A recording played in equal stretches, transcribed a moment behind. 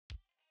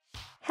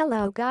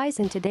Hello guys,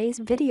 in today's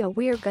video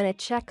we're gonna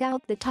check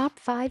out the top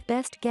 5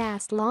 best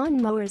gas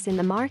lawn mowers in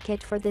the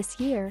market for this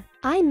year.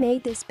 I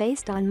made this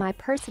based on my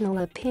personal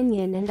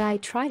opinion and I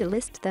try to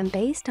list them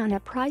based on a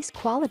price,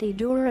 quality,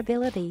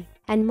 durability,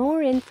 and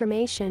more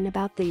information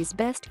about these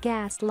best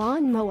gas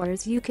lawn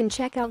mowers you can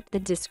check out the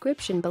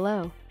description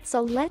below.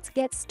 So let's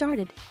get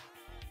started.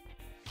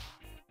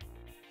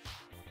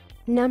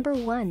 Number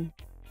 1.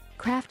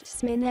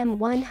 Craftsman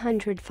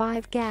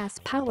M105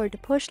 gas-powered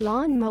push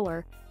lawn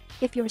mower.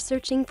 If you're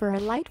searching for a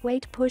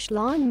lightweight push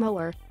lawn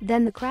mower,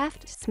 then the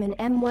Craftsman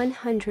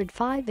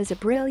M105 is a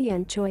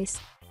brilliant choice.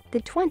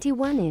 The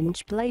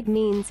 21-inch blade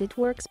means it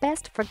works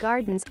best for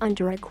gardens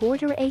under a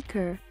quarter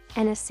acre,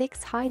 and a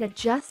 6-height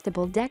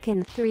adjustable deck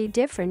and 3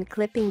 different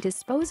clipping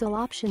disposal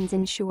options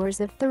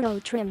ensures a thorough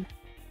trim.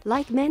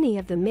 Like many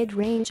of the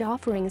mid-range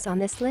offerings on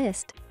this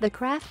list, the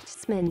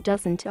Craftsman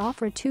doesn't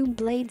offer 2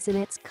 blades in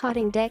its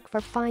cutting deck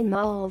for fine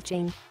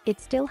mulching. It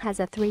still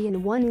has a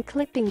 3-in-1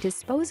 clipping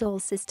disposal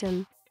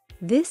system.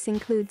 This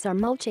includes our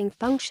mulching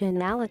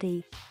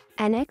functionality.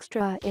 An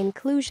extra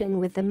inclusion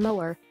with the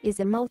mower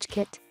is a mulch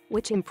kit,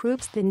 which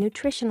improves the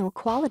nutritional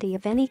quality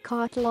of any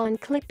cut lawn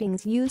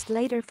clippings used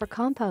later for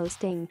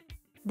composting.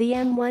 The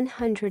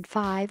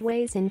M105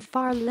 weighs in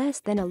far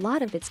less than a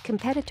lot of its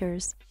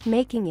competitors,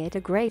 making it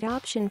a great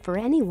option for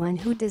anyone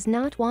who does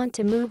not want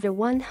to move a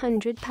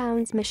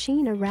 100-pound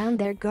machine around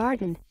their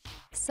garden.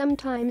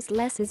 Sometimes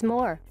less is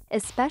more,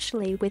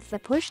 especially with the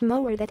push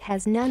mower that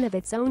has none of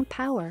its own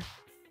power.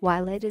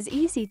 While it is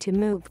easy to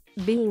move,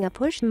 being a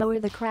push mower,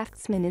 the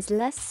Craftsman is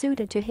less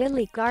suited to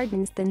hilly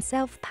gardens than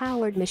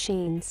self-powered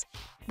machines.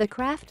 The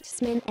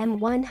Craftsman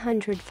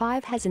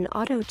M105 has an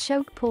auto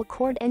choke pull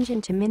cord engine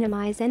to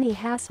minimize any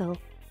hassle.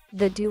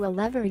 The dual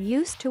lever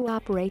used to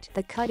operate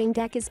the cutting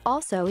deck is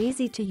also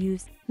easy to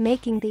use,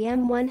 making the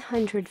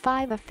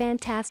M105 a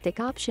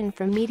fantastic option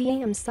for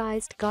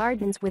medium-sized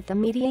gardens with a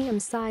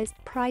medium-sized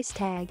price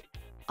tag.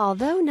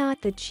 Although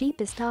not the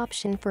cheapest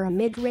option for a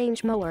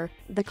mid-range mower,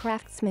 the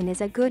Craftsman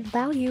is a good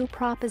value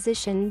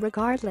proposition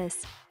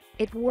regardless.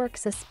 It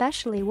works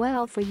especially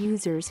well for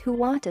users who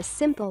want a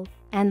simple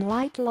and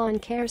light lawn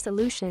care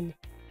solution.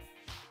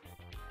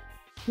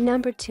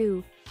 Number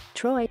 2.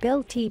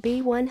 Troy-Bilt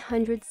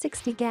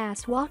TB160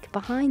 Gas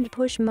Walk-Behind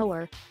Push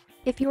Mower.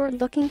 If you're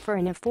looking for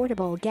an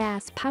affordable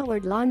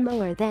gas-powered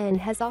lawnmower that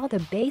has all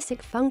the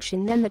basic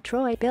function, then the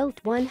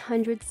Troy-Bilt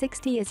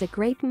 160 is a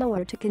great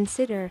mower to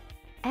consider.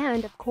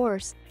 And of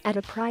course, at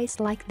a price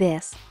like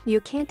this,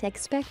 you can't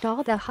expect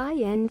all the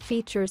high-end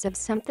features of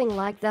something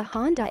like the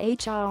Honda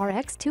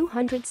HRX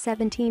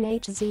 217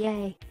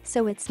 HZA,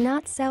 so it's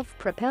not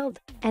self-propelled,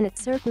 and it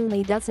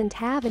certainly doesn't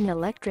have an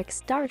electric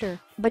starter,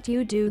 but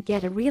you do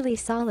get a really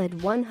solid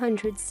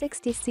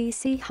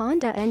 160cc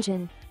Honda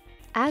engine.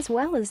 As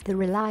well as the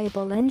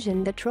reliable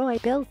engine, the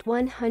Troy-Bilt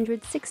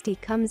 160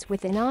 comes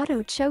with an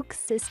auto choke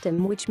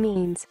system, which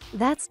means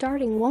that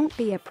starting won't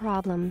be a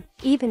problem,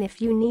 even if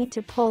you need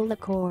to pull the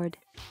cord.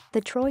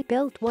 The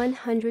Troy-Bilt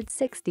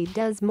 160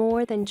 does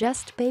more than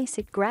just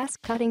basic grass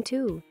cutting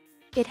too.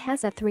 It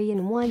has a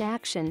 3-in-1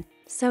 action,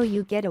 so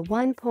you get a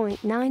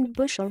 1.9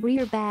 bushel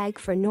rear bag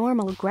for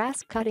normal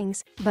grass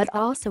cuttings, but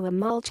also a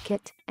mulch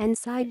kit and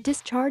side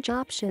discharge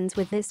options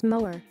with this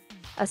mower.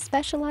 A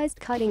specialized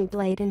cutting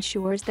blade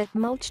ensures that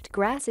mulched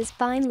grass is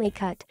finely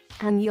cut,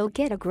 and you'll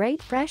get a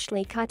great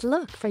freshly cut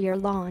look for your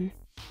lawn.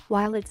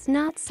 While it's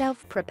not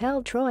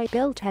self-propelled,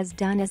 Troy-Bilt has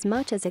done as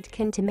much as it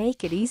can to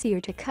make it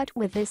easier to cut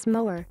with this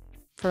mower.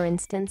 For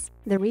instance,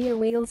 the rear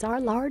wheels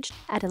are large,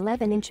 at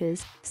 11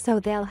 inches,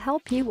 so they'll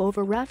help you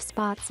over rough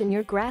spots in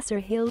your grass or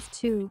hills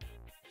too.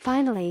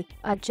 Finally,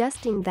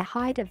 adjusting the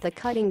height of the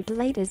cutting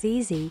blade is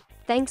easy,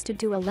 thanks to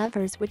dual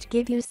levers which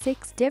give you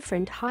 6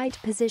 different height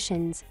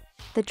positions.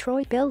 The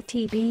Troy-Bilt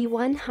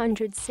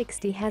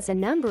TB160 has a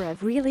number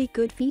of really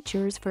good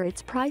features for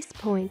its price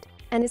point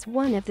and is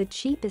one of the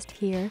cheapest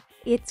here.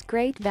 It's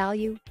great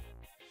value.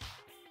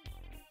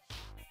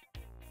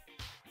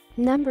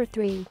 Number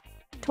 3.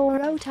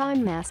 Toro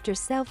TimeMaster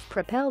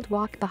Self-Propelled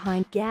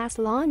Walk-Behind Gas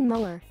Lawn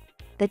Mower.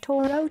 The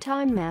Toro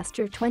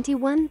TimeMaster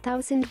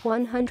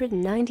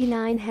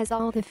 21199 has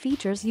all the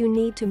features you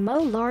need to mow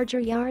larger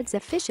yards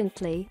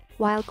efficiently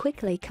while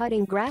quickly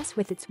cutting grass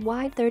with its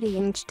wide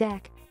 30-inch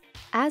deck.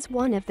 As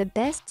one of the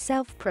best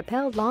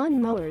self-propelled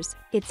lawn mowers,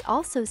 it's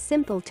also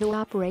simple to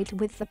operate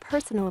with the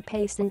personal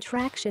pace and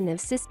traction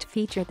assist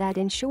feature that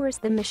ensures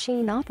the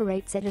machine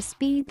operates at a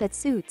speed that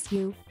suits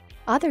you.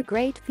 Other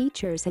great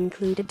features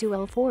include a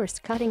dual-force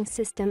cutting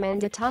system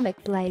and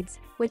atomic blades,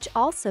 which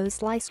also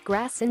slice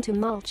grass into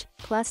mulch,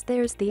 plus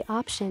there's the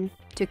option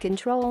to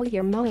control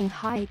your mowing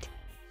height.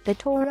 The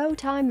Toro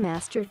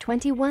TimeMaster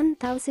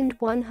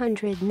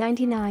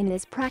 21199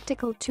 is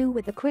practical too,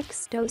 with a quick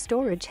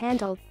storage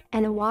handle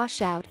and a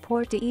washout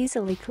port to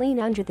easily clean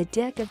under the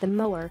deck of the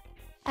mower.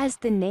 As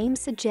the name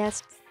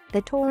suggests,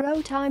 the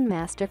Toro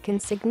TimeMaster can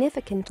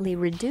significantly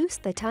reduce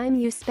the time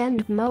you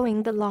spend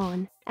mowing the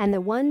lawn, and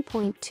the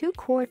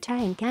 1.2-quart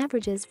tank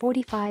averages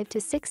 45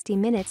 to 60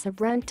 minutes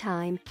of run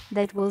time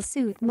that will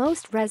suit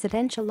most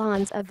residential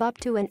lawns of up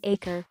to an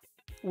acre.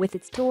 With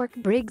its torque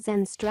Briggs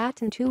 &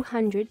 Stratton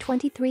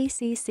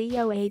 223cc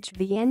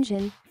OHV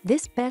engine,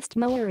 this best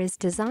mower is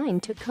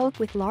designed to cope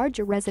with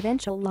larger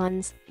residential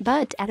lawns,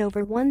 but at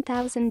over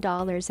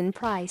 $1,000 in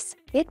price,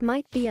 it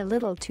might be a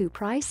little too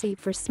pricey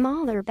for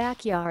smaller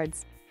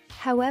backyards.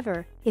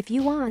 However, if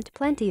you want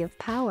plenty of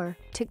power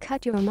to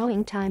cut your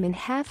mowing time in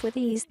half with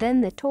ease,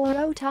 then the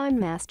Toro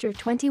TimeMaster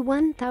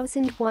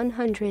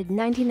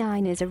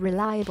 21199 is a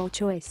reliable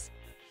choice.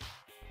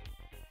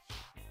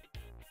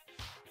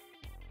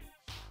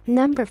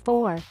 Number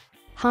 4.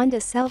 Honda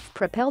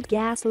Self-Propelled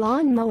Gas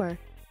Lawn Mower.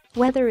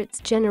 Whether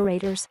it's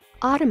generators,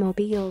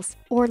 automobiles,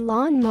 or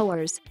lawn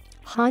mowers,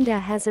 Honda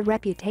has a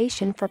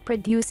reputation for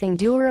producing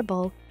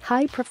durable,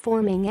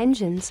 high-performing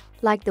engines,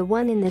 like the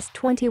one in this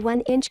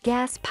 21-inch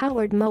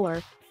gas-powered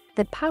mower.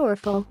 The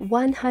powerful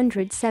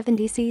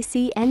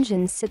 170cc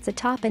engine sits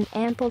atop an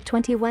ample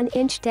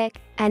 21-inch deck,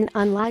 and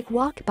unlike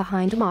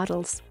walk-behind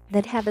models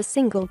that have a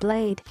single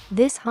blade,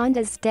 this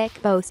Honda's deck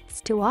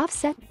boasts two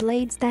offset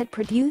blades that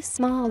produce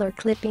smaller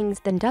clippings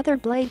than other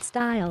blade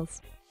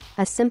styles.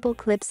 A simple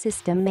clip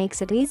system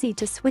makes it easy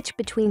to switch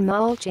between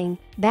mulching,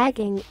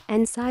 bagging,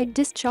 and side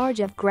discharge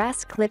of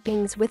grass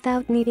clippings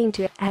without needing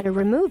to add or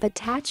remove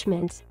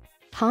attachments.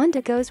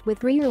 Honda goes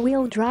with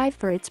rear-wheel drive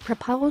for its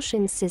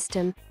propulsion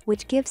system,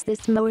 which gives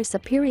this mower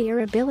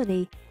superior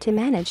ability to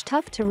manage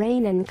tough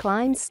terrain and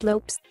climb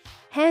slopes.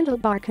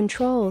 Handlebar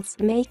controls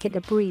make it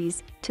a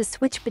breeze to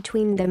switch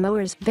between the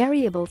mower's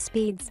variable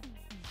speeds.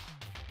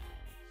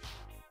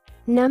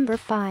 Number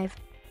 5.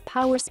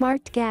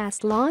 PowerSmart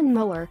Gas Lawn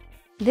Mower.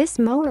 This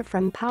mower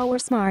from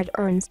PowerSmart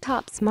earns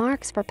top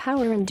marks for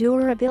power and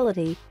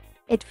durability.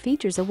 It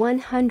features a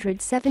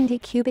 170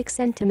 cubic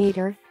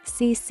centimeter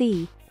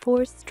 (cc)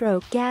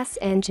 4-stroke gas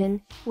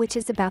engine, which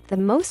is about the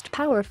most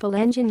powerful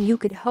engine you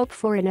could hope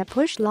for in a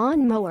push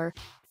lawn mower.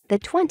 The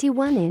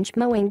 21-inch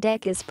mowing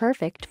deck is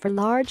perfect for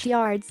large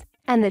yards,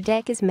 and the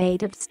deck is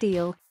made of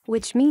steel,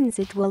 which means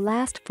it will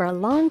last for a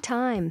long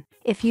time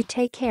if you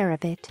take care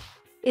of it.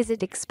 Is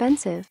it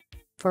expensive?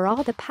 For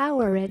all the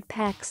power it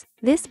packs,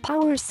 this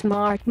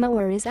PowerSmart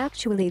mower is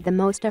actually the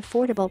most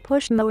affordable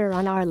push mower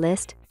on our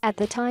list at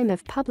the time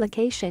of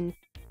publication.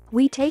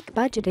 We take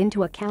budget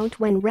into account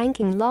when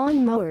ranking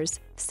lawn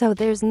mowers, so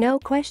there's no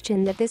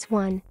question that this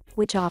one,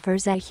 which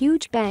offers a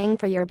huge bang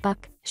for your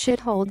buck, should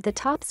hold the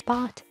top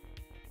spot.